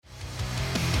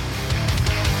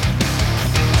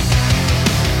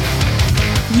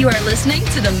You are listening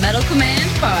to the Metal Command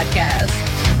Podcast.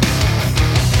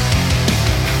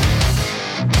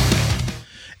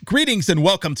 Greetings and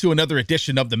welcome to another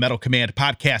edition of the Metal Command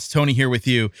Podcast. Tony here with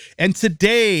you. And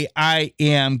today I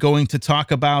am going to talk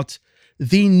about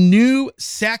the new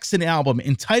Saxon album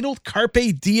entitled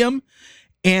Carpe Diem.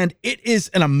 And it is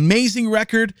an amazing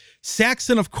record.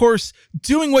 Saxon, of course,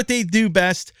 doing what they do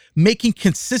best, making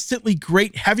consistently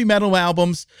great heavy metal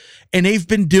albums. And they've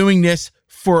been doing this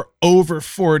for over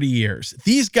 40 years.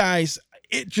 These guys,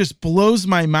 it just blows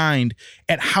my mind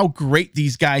at how great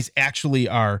these guys actually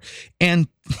are. And,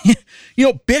 you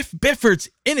know, Biff Byford's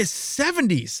in his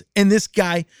 70s, and this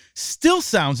guy still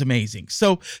sounds amazing.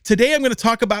 So today I'm going to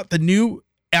talk about the new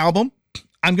album.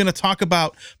 I'm going to talk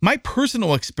about my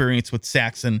personal experience with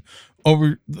Saxon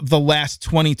over the last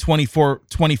 20, 24,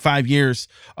 25 years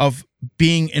of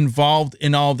being involved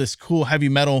in all this cool heavy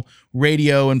metal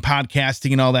radio and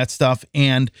podcasting and all that stuff.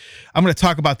 And I'm going to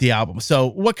talk about the album. So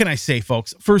what can I say,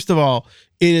 folks? First of all,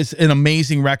 it is an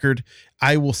amazing record.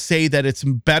 I will say that it's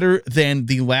better than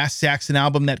the last Saxon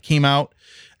album that came out,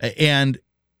 and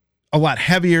a lot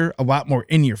heavier, a lot more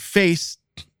in your face.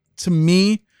 To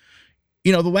me,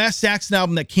 you know, the last Saxon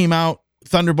album that came out,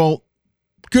 Thunderbolt,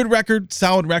 good record,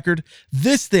 solid record.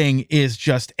 This thing is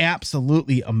just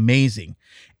absolutely amazing.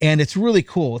 And it's really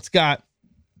cool. It's got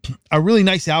a really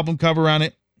nice album cover on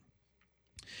it.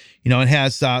 You know, it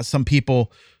has some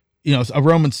people, you know, a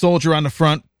Roman soldier on the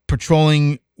front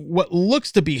patrolling what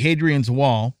looks to be Hadrian's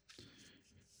Wall.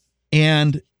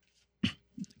 And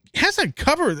has a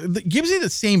cover that gives me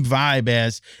the same vibe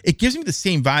as,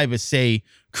 say,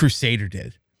 Crusader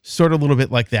did. Sort of a little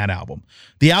bit like that album.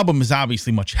 The album is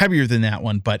obviously much heavier than that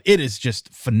one, but it is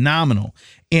just phenomenal.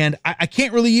 And I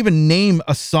can't really even name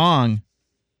a song.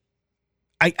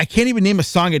 I can't even name a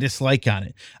song I dislike on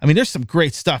it. I mean, there's some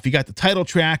great stuff. You got the title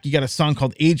track. You got a song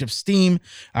called Age of Steam.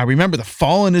 Remember the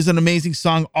Fallen is an amazing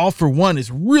song. All for One is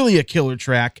really a killer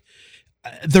track.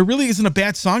 There really isn't a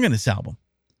bad song on this album.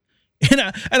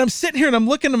 And I'm sitting here and I'm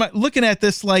looking at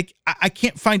this like I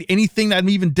can't find anything that I'm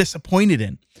even disappointed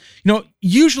in. You know,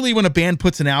 usually when a band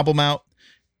puts an album out,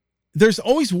 there's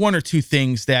always one or two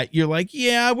things that you're like,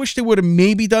 yeah, I wish they would have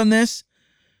maybe done this.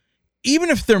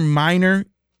 Even if they're minor,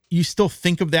 you still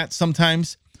think of that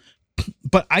sometimes.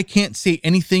 But I can't say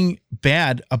anything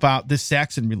bad about this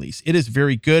Saxon release. It is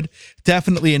very good.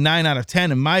 Definitely a 9 out of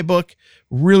 10 in my book.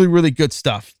 Really, really good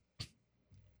stuff.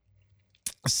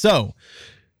 So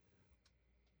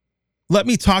let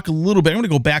me talk a little bit. I'm going to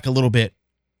go back a little bit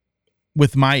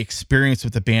with my experience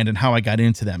with the band and how I got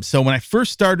into them. So when I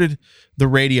first started the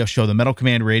radio show, the Metal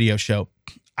Command radio show,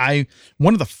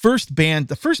 the first band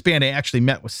I actually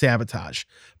met was Sabotage,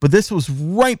 but this was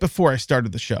right before I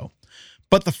started the show.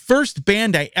 But the first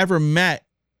band I ever met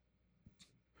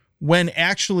when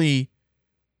actually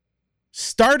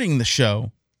starting the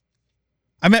show,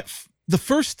 I met the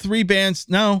first three bands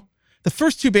I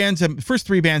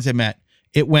met,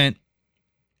 it went,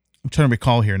 I'm trying to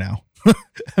recall here now.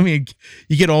 I mean,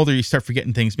 you get older, you start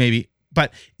forgetting things maybe.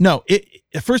 But no,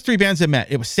 the first three bands I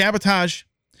met, it was Sabotage,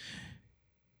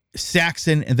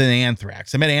 Saxon, and then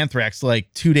Anthrax. I met Anthrax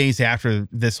like 2 days after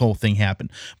this whole thing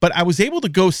happened. But I was able to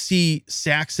go see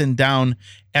Saxon down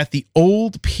at the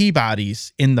old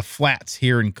Peabody's in the Flats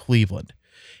here in Cleveland.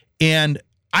 And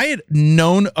I had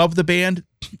known of the band.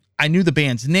 I knew the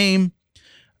band's name,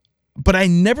 but I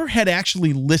never had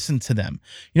actually listened to them,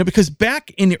 you know, because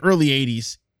back in the early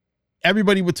 80s,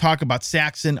 everybody would talk about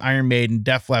Saxon, Iron Maiden,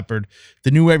 Def Leppard, the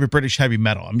new wave of British heavy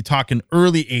metal. I'm talking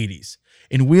early 80s.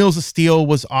 And Wheels of Steel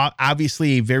was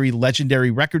obviously a very legendary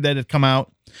record that had come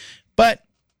out, but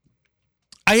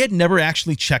I had never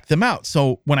actually checked them out.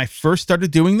 So when I first started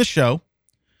doing the show,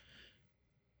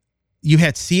 you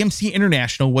had CMC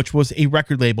International, which was a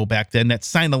record label back then that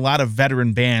signed a lot of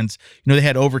veteran bands. You know, they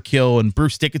had Overkill, and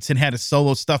Bruce Dickinson had his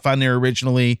solo stuff on there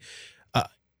originally.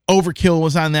 Overkill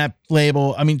was on that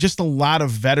label. I mean, just a lot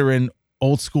of veteran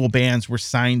old school bands were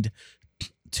signed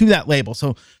to that label.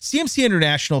 So CMC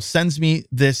International sends me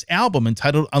this album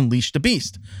entitled Unleash the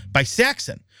Beast by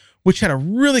Saxon, which had a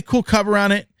really cool cover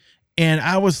on it. And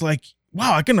I was like,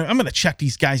 wow, I'm going to check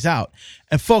these guys out.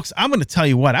 And folks, I'm going to tell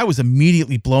you what, I was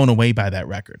immediately blown away by that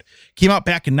record. Came out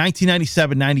back in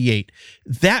 1997, 98.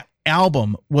 That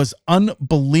album was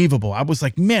unbelievable. I was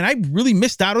like, man, I really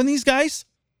missed out on these guys.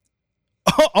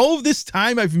 All of this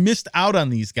time I've missed out on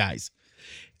these guys.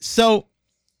 So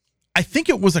I think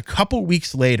it was a couple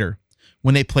weeks later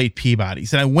when they played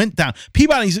Peabody's, and I went down.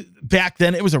 Peabody's back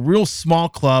then, it was a real small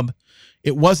club.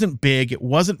 It wasn't big. It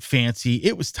wasn't fancy.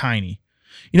 It was tiny,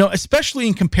 you know, especially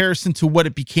in comparison to what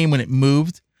it became when it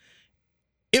moved.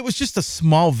 It was just a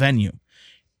small venue.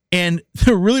 And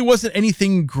there really wasn't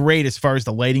anything great as far as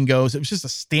the lighting goes. It was just a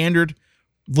standard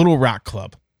little rock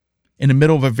club in the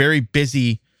middle of a very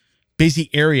busy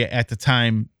area at the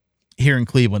time here in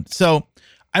Cleveland. So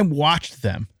I watched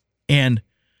them, and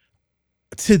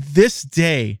to this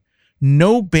day,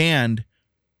 no band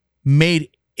made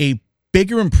a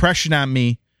bigger impression on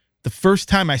me the first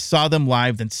time I saw them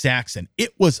live than Saxon.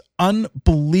 It was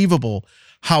unbelievable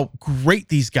how great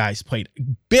these guys played.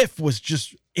 Biff was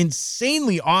just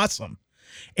insanely awesome.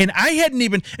 And I hadn't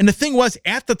even, and the thing was,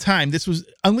 at the time, this was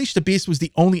Unleash the Beast was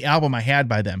the only album I had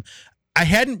by them. I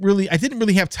didn't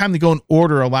really have time to go and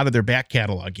order a lot of their back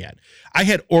catalog yet. I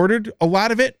had ordered a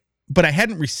lot of it, but I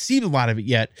hadn't received a lot of it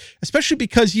yet, especially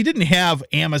because you didn't have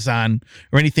Amazon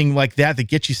or anything like that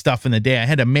gets you stuff in the day. I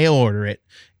had to mail order it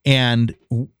and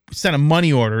send a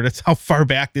money order. That's how far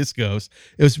back this goes.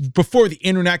 It was before the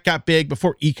internet got big,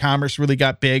 before e-commerce really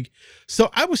got big. So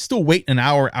I was still waiting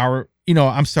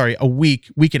a week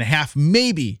and a half,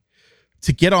 maybe,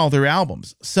 to get all their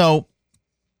albums. So,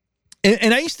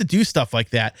 and I used to do stuff like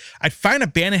that. I'd find a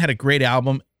band that had a great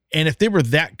album, and if they were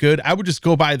that good, I would just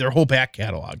go buy their whole back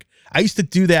catalog. I used to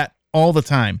do that all the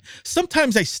time.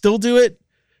 Sometimes I still do it,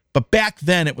 but back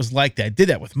then it was like that. I did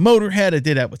that with Motorhead. I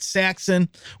did that with Saxon.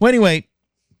 Well, anyway,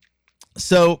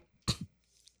 so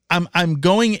I'm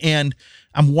going and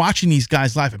I'm watching these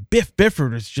guys live, and Biff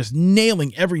Byford is just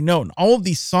nailing every note, and all of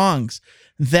these songs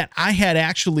that I had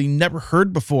actually never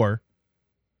heard before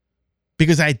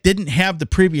because I didn't have the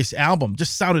previous album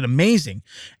just sounded amazing.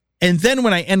 And then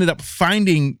when I ended up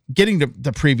getting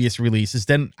the previous releases,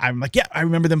 then I'm like, yeah, I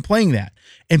remember them playing that.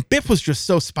 And Biff was just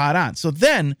so spot on. So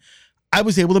then I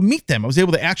was able to meet them. I was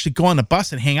able to actually go on the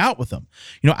bus and hang out with them.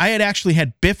 You know, I had actually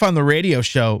had Biff on the radio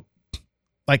show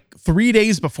like 3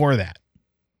 days before that.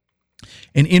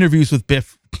 And interviews with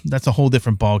Biff, that's a whole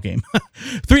different ballgame.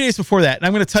 3 days before that. And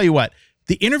I'm going to tell you what,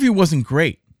 the interview wasn't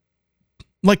great.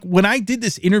 Like when I did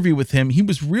this interview with him, he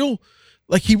was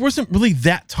he wasn't really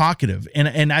that talkative.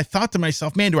 And I thought to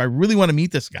myself, man, do I really want to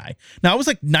meet this guy? Now I was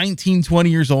like 19, 20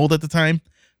 years old at the time,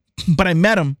 but I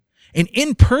met him, and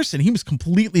in person, he was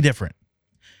completely different.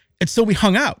 And so we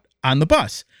hung out on the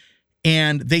bus,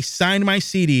 and they signed my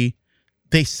CD.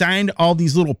 They signed all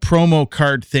these little promo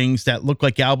card things that look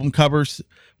like album covers,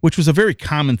 which was a very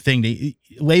common thing.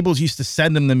 Labels used to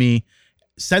send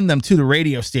them to the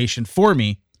radio station for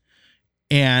me.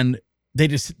 And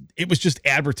it was just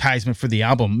advertisement for the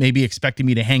album, maybe expecting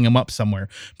me to hang them up somewhere.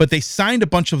 But they signed a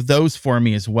bunch of those for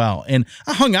me as well. And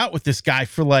I hung out with this guy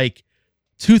for like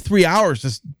 2-3 hours,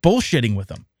 just bullshitting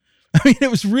with him. I mean,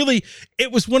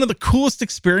 it was one of the coolest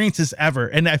experiences ever.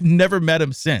 And I've never met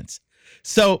him since.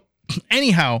 So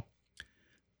anyhow,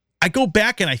 I go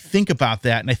back and I think about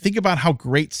that, and I think about how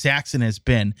great Saxon has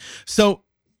been. So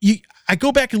I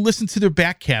go back and listen to their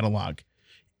back catalog.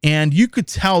 And you could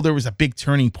tell there was a big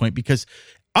turning point, because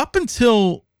up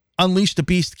until Unleash the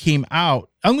Beast came out,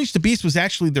 Unleash the Beast was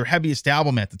actually their heaviest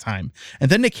album at the time.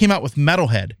 And then they came out with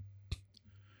Metalhead.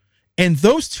 And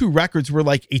those two records were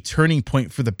like a turning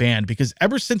point for the band, because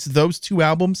ever since those two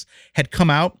albums had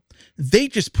come out, they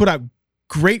just put out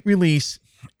great release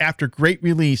after great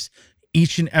release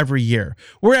each and every year.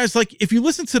 Whereas like if you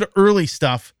listen to the early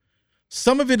stuff,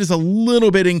 some of it is a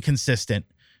little bit inconsistent.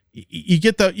 You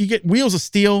get Wheels of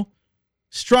Steel,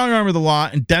 Strong Arm of the Law,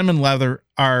 and Denim and Leather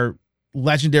are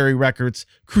legendary records.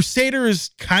 Crusader is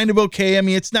kind of okay. I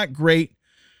mean, it's not great,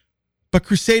 but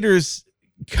Crusader is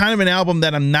kind of an album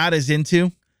that I'm not as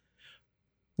into.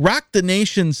 Rock the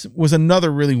Nations was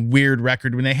another really weird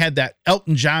record when they had that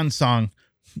Elton John song,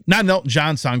 not an Elton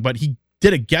John song, but he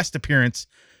did a guest appearance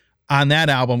on that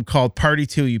album called Party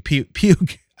Till You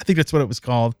Puke. I think that's what it was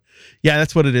called. Yeah,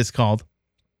 that's what it is called.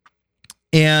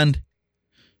 And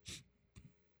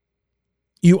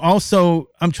you also,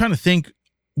 I'm trying to think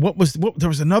there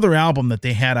was another album that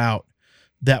they had out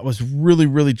that was really,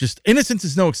 really just Innocence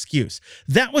Is No Excuse.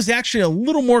 That was actually a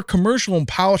little more commercial and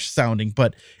polished sounding,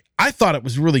 but I thought it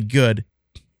was really good.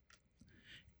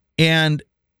 And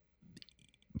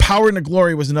Power and the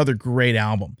Glory was another great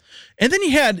album. And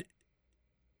then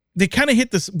they kind of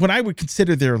hit this, what I would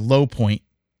consider their low point.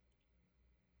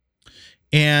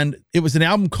 And it was an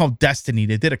album called Destiny.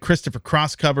 They did a Christopher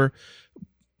Cross cover,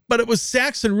 but it was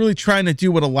Saxon really trying to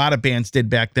do what a lot of bands did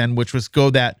back then, which was go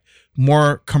that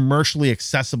more commercially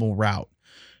accessible route.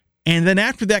 And then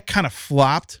after that kind of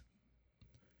flopped,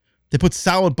 they put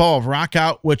Solid Ball of Rock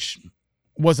out, which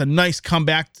was a nice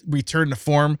comeback, return to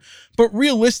form. But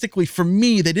realistically, for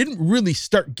me, they didn't really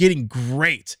start getting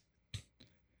great.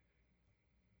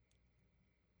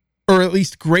 Or at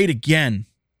least great again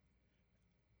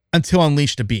until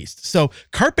Unleash the Beast. So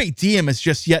Carpe Diem is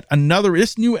just yet another,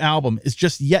 this new album is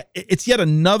just yet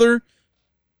another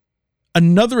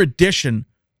edition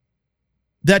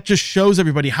that just shows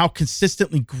everybody how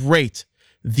consistently great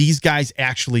these guys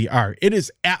actually are. It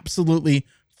is absolutely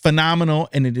phenomenal,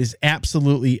 and it is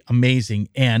absolutely amazing.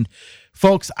 And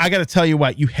folks, I got to tell you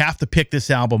what, you have to pick this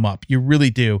album up. You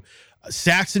really do.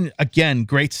 Saxon, again,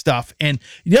 great stuff. And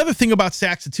the other thing about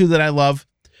Saxon too that I love,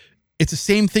 it's the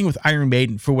same thing with Iron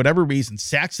Maiden. For whatever reason,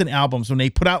 Saxon albums, when they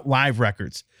put out live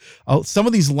records, some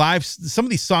of these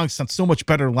songs sound so much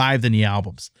better live than the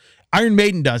albums. Iron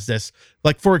Maiden does this.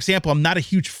 Like, for example, I'm not a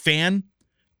huge fan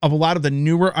of a lot of the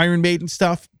newer Iron Maiden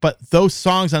stuff, but those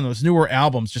songs on those newer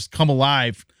albums just come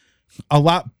alive a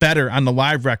lot better on the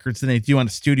live records than they do on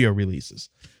the studio releases.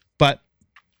 But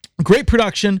great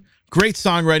production, great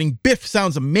songwriting. Biff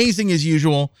sounds amazing as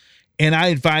usual, and I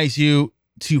advise you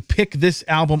to pick this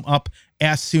album up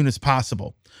as soon as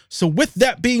possible. So with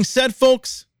that being said,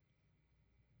 folks,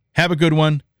 have a good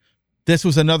one. This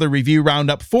was another review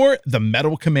roundup for the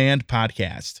Metal Command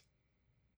podcast.